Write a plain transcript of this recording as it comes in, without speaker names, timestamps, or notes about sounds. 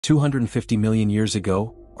250 million years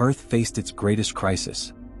ago, Earth faced its greatest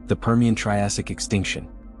crisis, the Permian-Triassic extinction.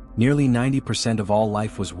 Nearly 90% of all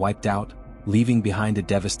life was wiped out, leaving behind a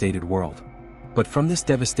devastated world. But from this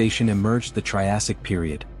devastation emerged the Triassic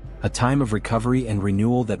period, a time of recovery and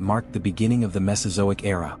renewal that marked the beginning of the Mesozoic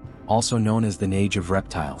era, also known as the Age of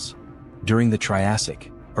Reptiles. During the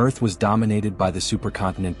Triassic, Earth was dominated by the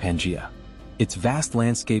supercontinent Pangaea. Its vast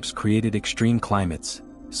landscapes created extreme climates,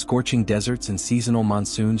 scorching deserts and seasonal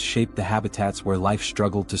monsoons shaped the habitats where life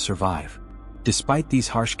struggled to survive. Despite these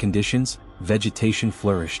harsh conditions, vegetation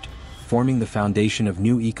flourished, forming the foundation of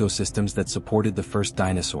new ecosystems that supported the first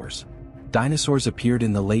dinosaurs. Dinosaurs appeared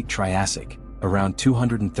in the late Triassic, around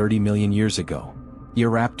 230 million years ago.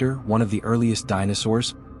 Eoraptor, one of the earliest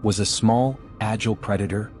dinosaurs, was a small, agile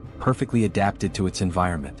predator, perfectly adapted to its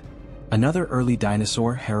environment. Another early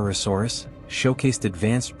dinosaur, Herrerasaurus, showcased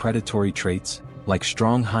advanced predatory traits, like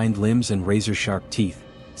strong hind limbs and razor-sharp teeth,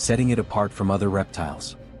 setting it apart from other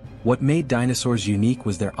reptiles. What made dinosaurs unique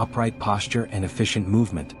was their upright posture and efficient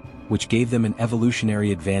movement, which gave them an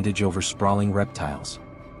evolutionary advantage over sprawling reptiles.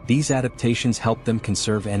 These adaptations helped them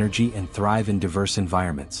conserve energy and thrive in diverse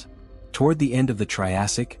environments. Toward the end of the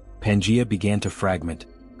Triassic, Pangaea began to fragment,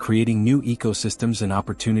 creating new ecosystems and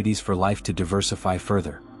opportunities for life to diversify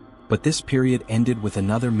further. But this period ended with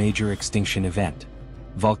another major extinction event.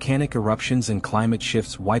 Volcanic eruptions and climate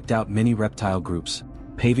shifts wiped out many reptile groups,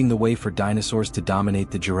 paving the way for dinosaurs to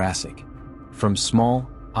dominate the Jurassic. From small,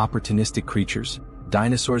 opportunistic creatures,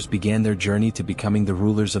 dinosaurs began their journey to becoming the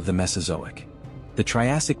rulers of the Mesozoic. The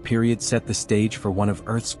Triassic period set the stage for one of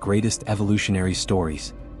Earth's greatest evolutionary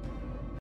stories,